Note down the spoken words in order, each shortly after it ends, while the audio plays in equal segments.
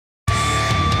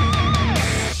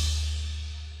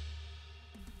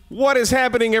What is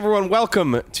happening, everyone?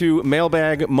 Welcome to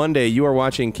Mailbag Monday. You are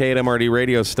watching KMRD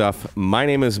Radio Stuff. My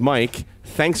name is Mike.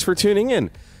 Thanks for tuning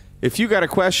in. If you got a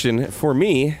question for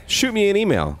me, shoot me an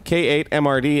email,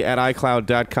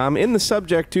 k8mrd@icloud.com. In the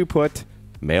subject to put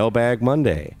Mailbag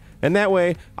Monday. And that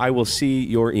way, I will see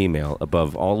your email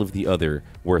above all of the other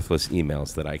worthless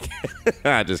emails that I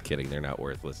get. Just kidding. They're not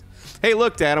worthless. Hey,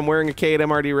 look, Dad, I'm wearing a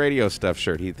K8MRD Radio Stuff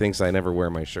shirt. He thinks I never wear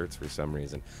my shirts for some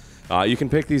reason. You can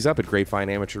pick these up at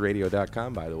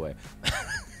grapefineamateurradio.com, by the way.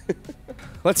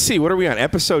 Let's see. What are we on?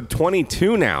 Episode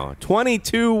 22 now.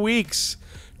 22 weeks.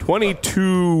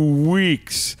 22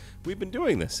 weeks. We've been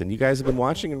doing this, and you guys have been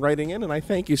watching and writing in, and I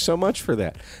thank you so much for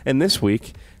that. And this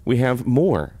week, we have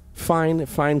more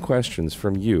fine questions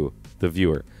from you, the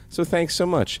viewer. So thanks so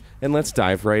much, and let's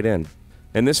dive right in.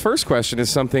 And this first question is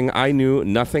something I knew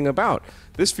nothing about.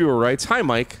 This viewer writes, "Hi,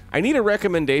 Mike. I need a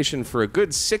recommendation for a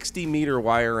good 60-meter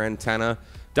wire antenna,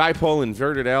 dipole,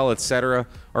 inverted L, etc.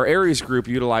 Our Aries group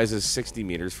utilizes 60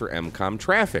 meters for Emcomm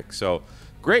traffic." So,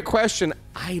 great question.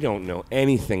 I don't know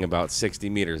anything about 60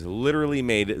 meters. Literally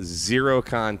made zero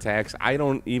contacts. I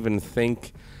don't even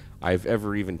think I've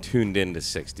ever even tuned into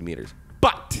 60 meters.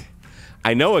 But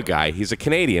I know a guy. He's a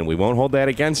Canadian. We won't hold that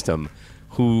against him,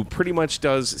 who pretty much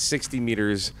does 60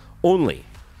 meters only.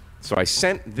 So I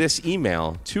sent this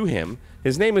email to him.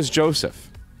 His name is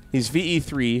Joseph. He's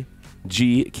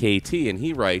VE3GKT, and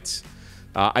he writes,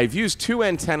 I've used two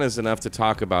antennas enough to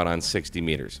talk about on 60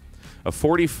 meters. A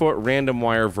 40-foot random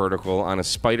wire vertical on a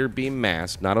spider beam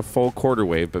mast, not a full quarter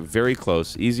wave, but very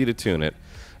close, easy to tune it,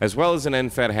 as well as an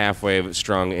end-fed half wave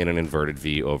strung in an inverted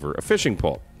V over a fishing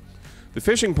pole. The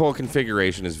fishing pole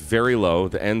configuration is very low.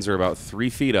 The ends are about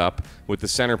 3 feet up, with the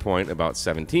center point about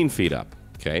 17 feet up.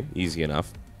 Okay, easy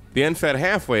enough. The end-fed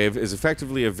half wave is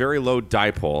effectively a very low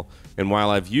dipole, and while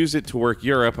I've used it to work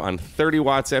Europe on 30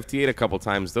 watts FT8 a couple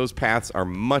times, those paths are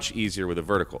much easier with a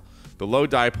vertical. The low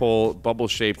dipole,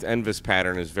 bubble-shaped NVIS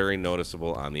pattern is very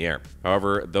noticeable on the air.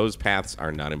 However, those paths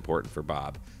are not important for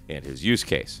Bob and his use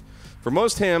case. For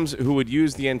most hams who would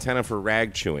use the antenna for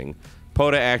rag chewing,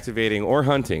 POTA activating, or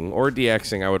hunting, or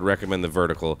DXing, I would recommend the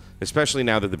vertical, especially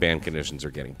now that the band conditions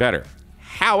are getting better.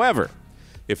 However,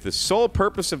 if the sole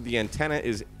purpose of the antenna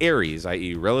is Aries,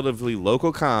 i.e. relatively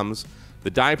local comms, the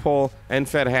dipole,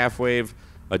 end-fed half wave,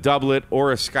 a doublet,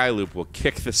 or a sky loop will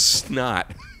kick the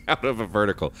snot out of a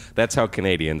vertical. That's how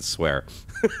Canadians swear.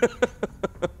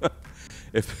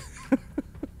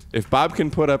 If Bob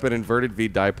can put up an inverted V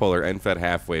dipole or end-fed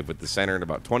half wave with the center at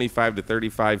about 25 to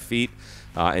 35 feet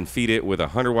and feed it with a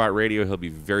 100-watt radio, he'll be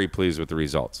very pleased with the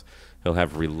results. He'll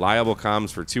have reliable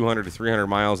comms for 200 to 300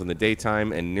 miles in the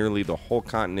daytime and nearly the whole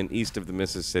continent east of the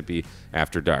Mississippi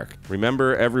after dark.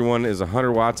 Remember, everyone is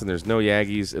 100 watts and there's no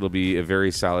Yaggies. It'll be a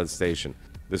very solid station.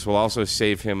 This will also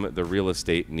save him the real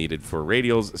estate needed for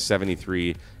Radial's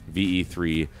 73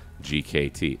 VE3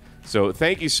 GKT. So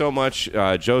thank you so much,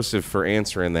 Joseph, for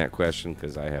answering that question,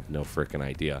 because I have no frickin'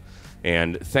 idea.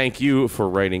 And thank you for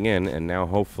writing in, and now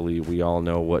hopefully we all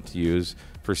know what to use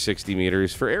for 60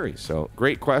 meters for Aries. So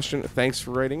great question. Thanks for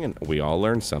writing in. We all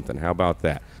learned something. How about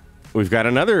that? We've got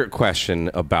another question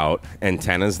about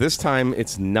antennas. This time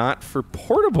it's not for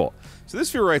portable. So this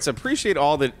viewer writes, appreciate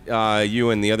all that you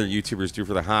and the other YouTubers do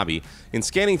for the hobby. In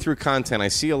scanning through content, I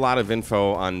see a lot of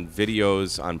info on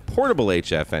videos on portable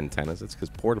HF antennas. That's because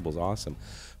portable's awesome.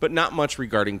 But not much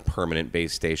regarding permanent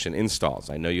base station installs.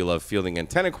 I know you love fielding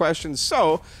antenna questions,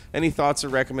 so any thoughts or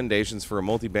recommendations for a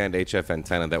multi-band HF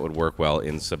antenna that would work well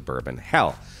in suburban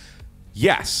hell?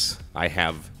 Yes, I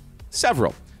have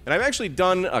several. And I've actually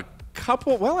done a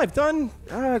couple, well, I've done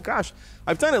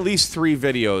at least 3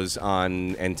 videos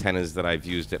on antennas that I've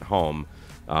used at home.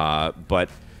 But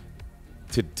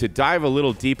to dive a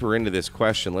little deeper into this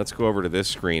question, let's go over to this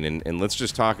screen and let's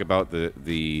just talk about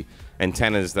the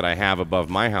antennas that I have above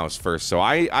my house first. So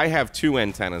I have 2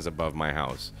 antennas above my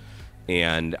house,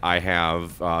 and I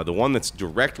have the one that's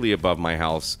directly above my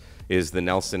house is the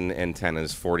Nelson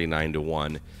Antennas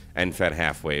 49-to-1 end-fed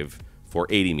half wave for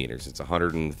 80 meters. It's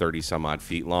 130 some odd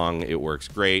feet long. It works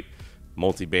great,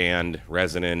 multi-band,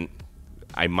 resonant.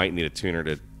 I might need a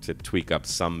tuner to tweak up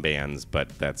some bands, but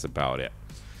that's about it.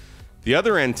 The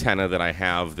other antenna that I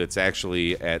have that's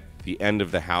actually at the end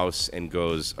of the house and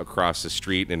goes across the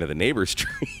street into the neighbor's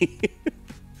tree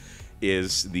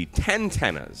is the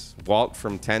 10-tennas. Walt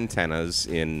from 10-tennas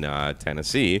in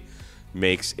Tennessee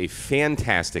makes a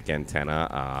fantastic antenna.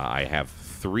 I have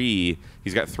 3.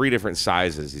 He's got 3 different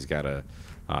sizes. He's got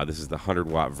this is the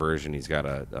 100-watt version. He's got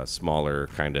a smaller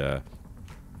kind of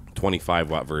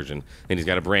 25-watt version, and he's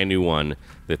got a brand new one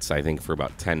that's, I think, for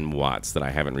about 10 watts that I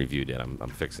haven't reviewed yet. I'm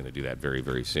fixing to do that very,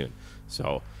 very soon.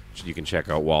 So you can check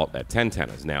out Walt at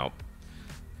 10tennas. Now,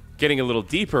 getting a little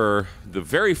deeper, the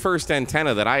very first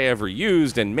antenna that I ever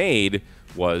used and made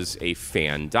was a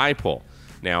fan dipole.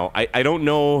 Now, I don't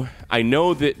know. I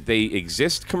know that they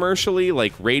exist commercially,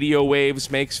 like Radio Waves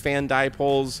makes fan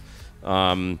dipoles.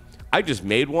 I just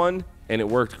made one, and it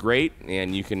worked great.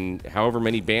 And you can, however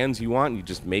many bands you want, you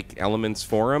just make elements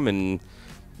for them, and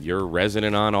you're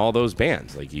resident on all those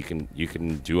bands. Like you can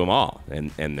do them all,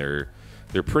 and they're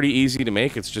pretty easy to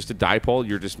make. It's just a dipole.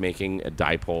 You're just making a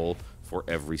dipole for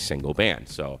every single band.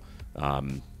 So,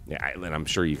 yeah, and I'm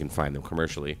sure you can find them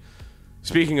commercially.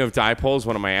 Speaking of dipoles,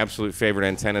 one of my absolute favorite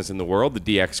antennas in the world,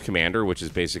 the DX Commander, which is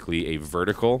basically a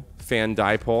vertical fan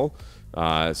dipole.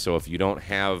 So if you don't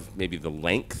have maybe the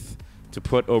length to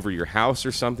put over your house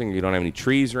or something, or you don't have any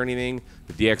trees or anything,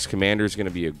 the DX Commander is going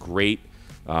to be a great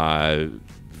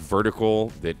vertical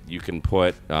that you can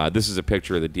put. This is a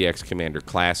picture of the DX Commander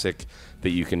Classic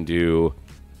that you can do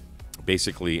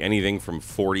basically anything from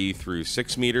 40 through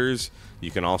 6 meters. You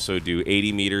can also do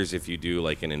 80 meters if you do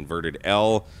like an inverted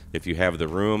L, if you have the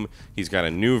room. He's got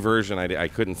a new version. I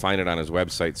couldn't find it on his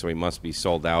website, so he must be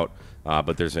sold out.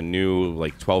 But there's a new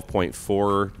like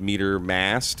 12.4 meter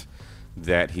mast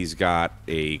that he's got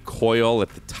a coil at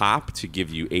the top to give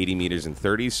you 80 meters and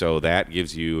 30. So that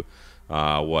gives you,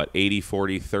 80,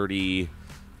 40, 30,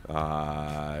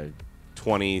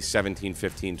 20, 17,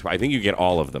 15, 20. I think you get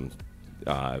all of them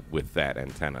with that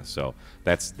antenna. So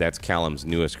that's Callum's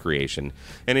newest creation.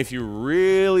 And if you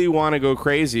really want to go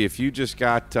crazy, if you just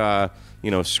got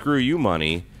screw you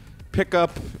money, pick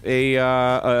up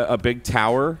a big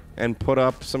tower and put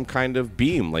up some kind of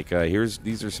beam. Like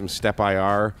these are some Step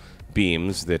IR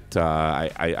beams that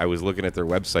I was looking at their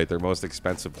website. Their most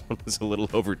expensive one was a little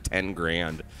over 10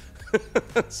 grand.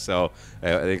 So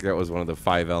I think that was one of the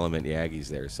 5-element Yagis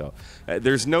there. So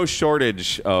there's no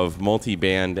shortage of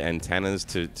multi-band antennas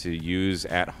to use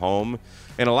at home.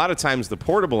 And a lot of times the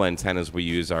portable antennas we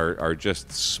use are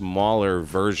just smaller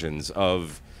versions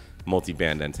of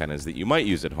multi-band antennas that you might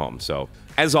use at home. So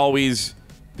as always,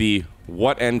 the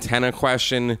what antenna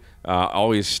question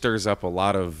always stirs up a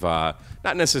lot of,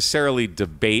 not necessarily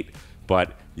debate,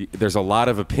 but there's a lot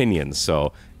of opinions.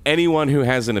 So anyone who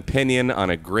has an opinion on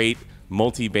a great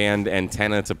multi-band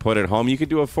antenna to put at home, you could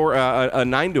do a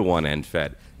 9-to-1 end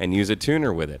fed and use a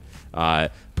tuner with it.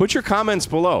 Put your comments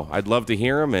below. I'd love to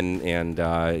hear them, and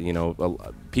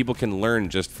people can learn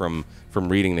just from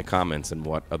reading the comments and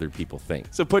what other people think.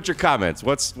 So put your comments.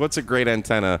 What's a great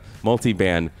antenna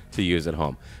multi-band to use at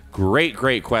home?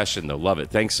 Great question, though. Love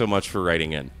it. Thanks so much for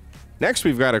writing in. Next,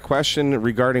 we've got a question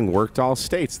regarding worked all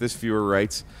states. This viewer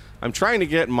writes, I'm trying to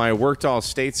get my worked all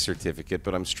states certificate,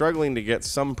 but I'm struggling to get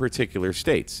some particular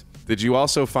states. Did you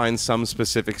also find some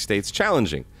specific states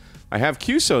challenging? I have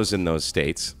QSOs in those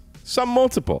states, some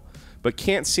multiple, but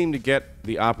can't seem to get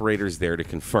the operators there to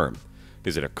confirm.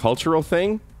 Is it a cultural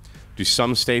thing? Do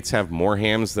some states have more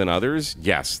hams than others?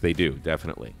 Yes, they do,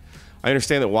 definitely. I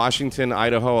understand that Washington,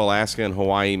 Idaho, Alaska, and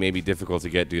Hawaii may be difficult to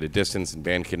get due to distance and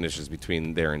band conditions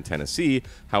between there and Tennessee.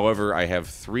 However, I have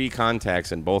 3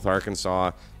 contacts in both Arkansas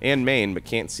and Maine, but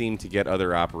can't seem to get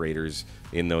other operators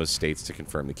in those states to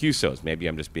confirm the QSOs. Maybe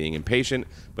I'm just being impatient,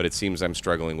 but it seems I'm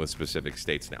struggling with specific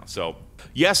states now. So,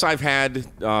 yes, I've had,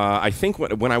 I think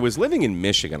when I was living in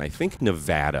Michigan, I think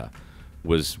Nevada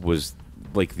was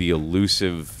like the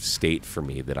elusive state for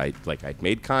me that I'd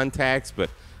made contacts,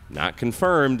 but not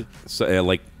confirmed. So,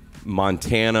 like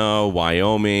Montana,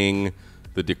 Wyoming,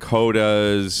 the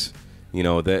Dakotas,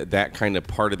 that kind of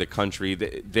part of the country.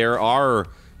 There are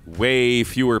way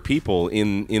fewer people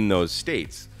in those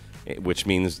states, which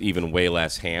means even way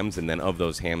less hams. And then of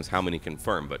those hams, how many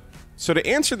confirm? But so to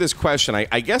answer this question,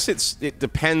 I guess it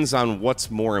depends on what's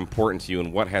more important to you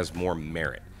and what has more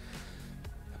merit.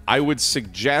 I would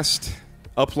suggest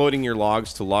uploading your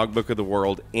logs to Logbook of the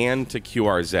World and to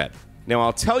QRZ. Now,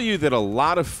 I'll tell you that a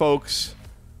lot of folks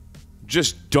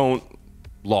just don't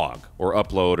log or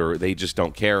upload, or they just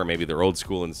don't care, or maybe they're old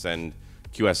school and send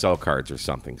QSL cards or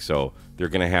something, so they're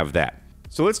going to have that.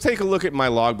 So let's take a look at my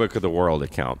Logbook of the World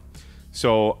account.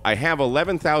 So I have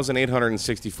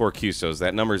 11,864 QSOs.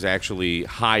 That number is actually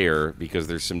higher because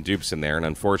there's some dupes in there, and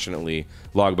unfortunately,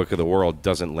 Logbook of the World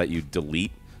doesn't let you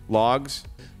delete logs.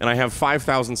 And I have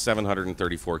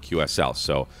 5,734 QSL,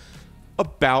 so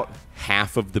about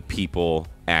half of the people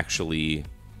actually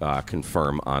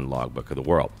confirm on Logbook of the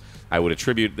World. I would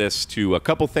attribute this to a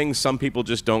couple things. Some people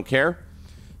just don't care.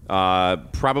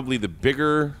 Probably the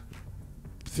bigger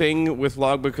thing with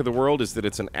Logbook of the World is that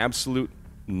it's an absolute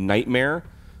nightmare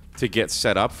to get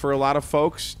set up for a lot of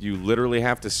folks. You literally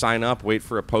have to sign up, wait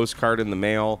for a postcard in the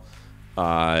mail,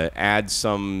 add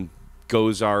some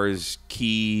Gozar's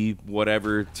key,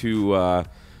 whatever, to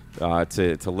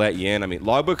let you in. I mean,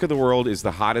 Logbook of the World is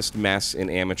the hottest mess in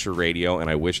amateur radio,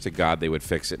 and I wish to God they would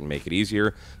fix it and make it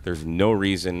easier. There's no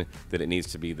reason that it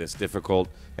needs to be this difficult.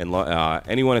 And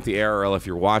anyone at the ARRL, if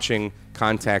you're watching,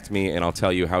 contact me, and I'll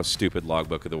tell you how stupid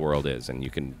Logbook of the World is, and you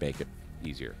can make it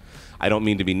easier. I don't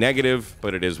mean to be negative,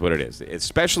 but it is what it is.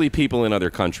 Especially people in other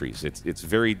countries. It's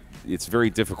very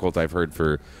difficult, I've heard,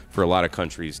 for a lot of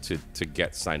countries to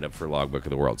get signed up for Logbook of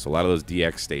the World. So a lot of those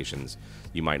DX stations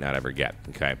you might not ever get,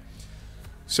 okay?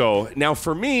 So now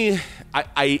for me,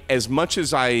 I as much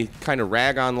as I kind of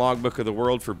rag on Logbook of the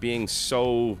World for being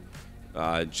so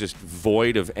just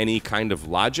void of any kind of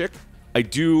logic, I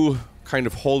do kind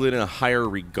of hold it in a higher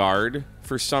regard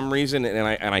for some reason,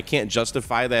 and I can't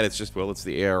justify that. It's just, well, it's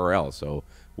the ARRL, so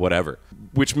whatever,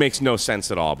 which makes no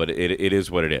sense at all, but it is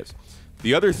what it is.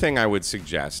 The other thing I would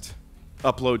suggest,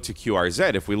 upload to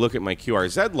QRZ. If we look at my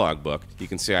QRZ logbook, you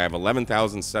can see I have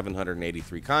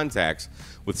 11,783 contacts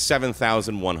with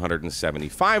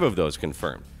 7,175 of those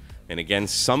confirmed. And again,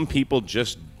 some people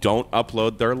just don't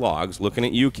upload their logs. Looking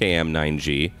at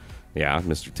UKM9G, yeah,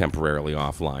 Mr. Temporarily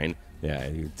Offline. Yeah,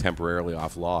 you're temporarily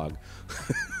off log.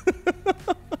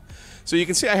 So you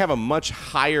can see I have a much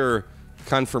higher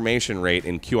confirmation rate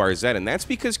in QRZ, and that's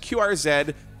because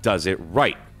QRZ does it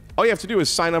right. All you have to do is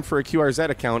sign up for a QRZ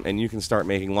account, and you can start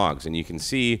making logs, and you can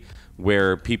see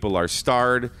where people are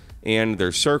starred and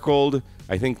they're circled.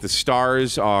 I think the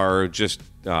stars are just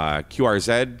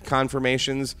QRZ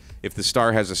confirmations. If the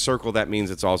star has a circle, that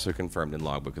means it's also confirmed in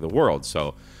Logbook of the World.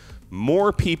 So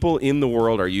more people in the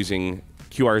world are using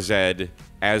QRZ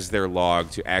as their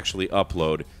log to actually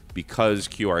upload because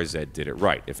QRZ did it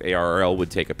right. If ARRL would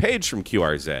take a page from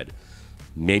QRZ,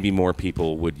 maybe more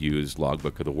people would use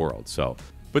Logbook of the World. So,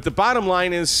 but the bottom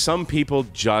line is some people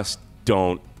just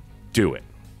don't do it.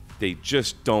 They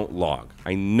just don't log.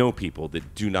 I know people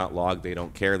that do not log. They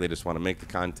don't care. They just want to make the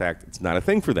contact. It's not a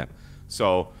thing for them.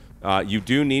 So you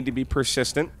do need to be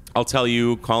persistent. I'll tell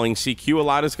you, calling CQ a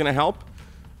lot is going to help.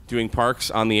 Doing parks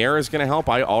on the air is going to help.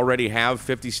 I already have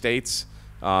 50 states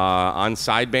on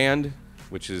sideband,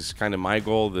 which is kind of my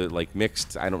goal. The like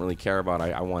mixed, I don't really care about.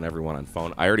 I want everyone on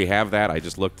phone. I already have that. I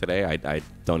just looked today. I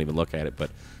don't even look at it,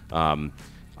 but I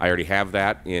already have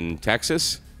that in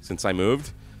Texas since I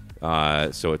moved.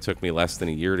 So it took me less than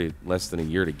a year to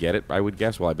get it, I would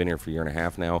guess. Well, I've been here for a year and a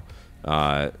half now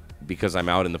because I'm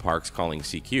out in the parks calling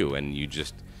CQ, and you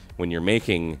just, when you're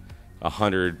making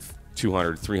 100,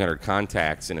 200, 300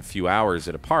 contacts in a few hours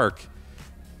at a park,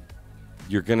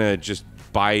 you're going to just,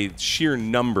 by sheer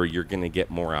number, you're going to get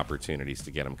more opportunities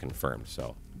to get them confirmed.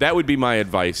 So that would be my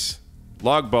advice.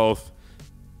 Log both.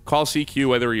 Call CQ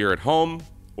whether you're at home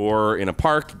or in a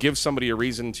park. Give somebody a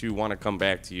reason to want to come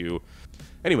back to you.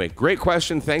 Anyway, great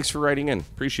question. Thanks for writing in.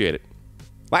 Appreciate it.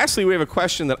 Lastly, we have a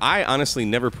question that I honestly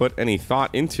never put any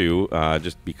thought into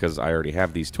just because I already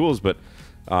have these tools. But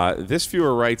this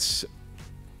viewer writes,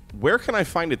 where can I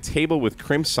find a table with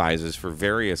crimp sizes for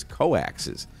various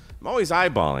coaxes? I'm always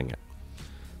eyeballing it.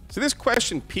 So this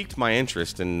question piqued my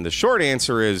interest, and the short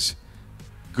answer is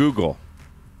Google.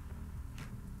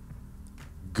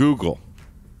 Google.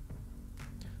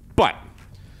 But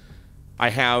I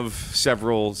have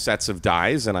several sets of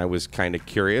dies, and I was kind of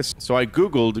curious. So I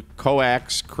Googled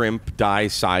coax Crimp Die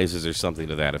Sizes or something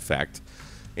to that effect.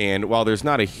 And while there's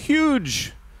not a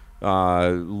huge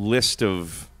list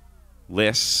of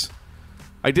lists,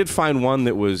 I did find one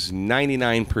that was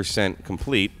 99%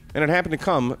 complete, and it happened to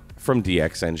come from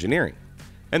DX Engineering.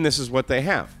 And this is what they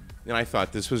have. And I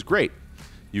thought this was great.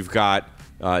 You've got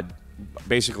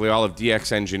basically all of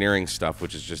DX Engineering stuff,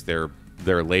 which is just their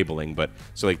labeling. But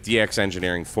so like DX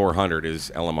Engineering 400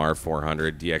 is LMR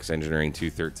 400, DX Engineering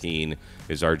 213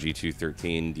 is RG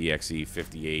 213, DXE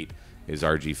 58 is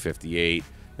RG 58.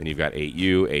 Then you've got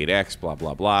 8U, 8X, blah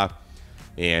blah blah,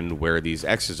 and where these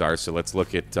X's are. So let's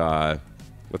look at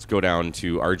let's go down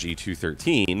to RG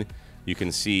 213. You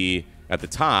can see at the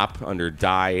top under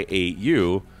die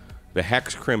 8U, the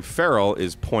hex crimp ferrule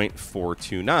is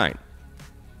 0.429.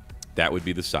 That would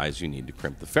be the size you need to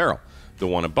crimp the ferrule. The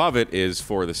one above it is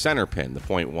for the center pin, the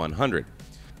 0.100.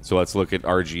 So let's look at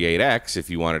RG8X. If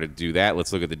you wanted to do that,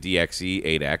 let's look at the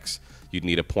DXE8X. You'd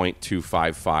need a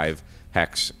 0.255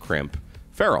 hex crimp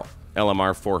ferrule.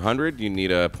 LMR 400, you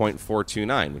need a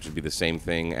 0.429, which would be the same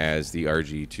thing as the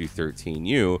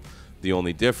RG213U. The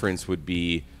only difference would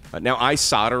be Now, I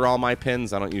solder all my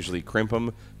pins. I don't usually crimp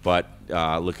them, but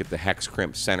look at the hex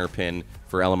crimp center pin.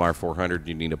 For LMR 400,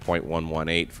 you need a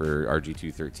 0.118. For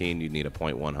RG213, you need a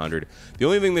 0.100. The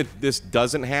only thing that this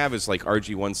doesn't have is like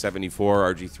RG174,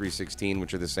 RG316,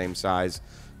 which are the same size.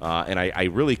 And I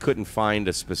really couldn't find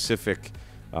a specific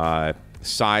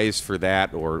size for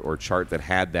that or chart that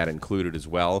had that included as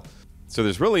well. So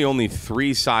there's really only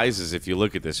 3 sizes if you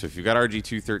look at this. So if you've got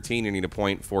RG213, you need a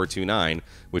 0.429,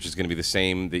 which is going to be the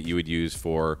same that you would use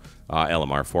for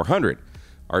LMR 400.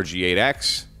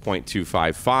 RG8X,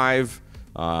 0.255.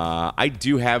 I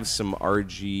do have some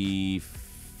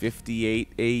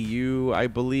RG58AU, I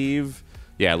believe.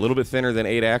 Yeah, a little bit thinner than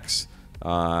 8X,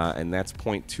 and that's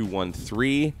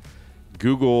 0.213.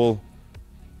 Google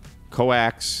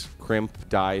coax Crimp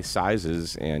Die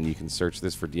Sizes, and you can search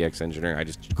this for DX Engineering. I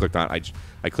just clicked on I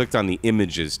clicked on the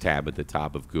Images tab at the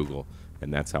top of Google,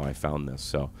 and that's how I found this.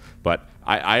 So, but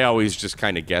I always just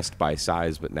kind of guessed by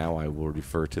size, but now I will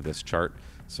refer to this chart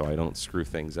so I don't screw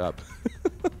things up.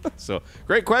 So,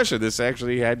 great question. This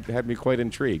actually had me quite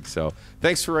intrigued. So,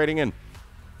 thanks for writing in.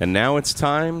 And now it's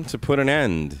time to put an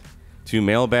end to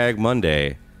Mailbag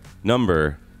Monday,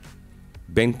 number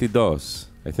 22.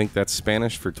 I think that's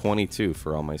Spanish for 22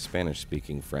 for all my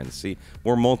Spanish-speaking friends. See,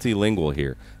 we're multilingual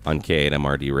here on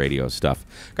K8MRD Radio Stuff.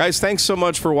 Guys, thanks so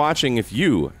much for watching. If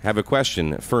you have a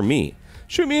question for me,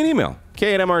 shoot me an email,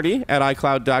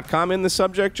 k8mrd@icloud.com. In the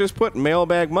subject, just put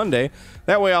Mailbag Monday.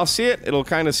 That way I'll see it. It'll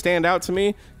kind of stand out to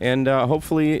me, and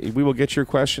hopefully we will get your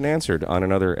question answered on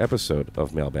another episode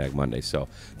of Mailbag Monday. So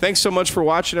thanks so much for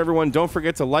watching, everyone. Don't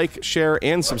forget to like, share,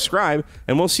 and subscribe,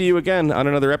 and we'll see you again on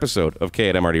another episode of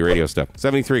K8MRD Radio Stuff.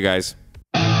 73, guys.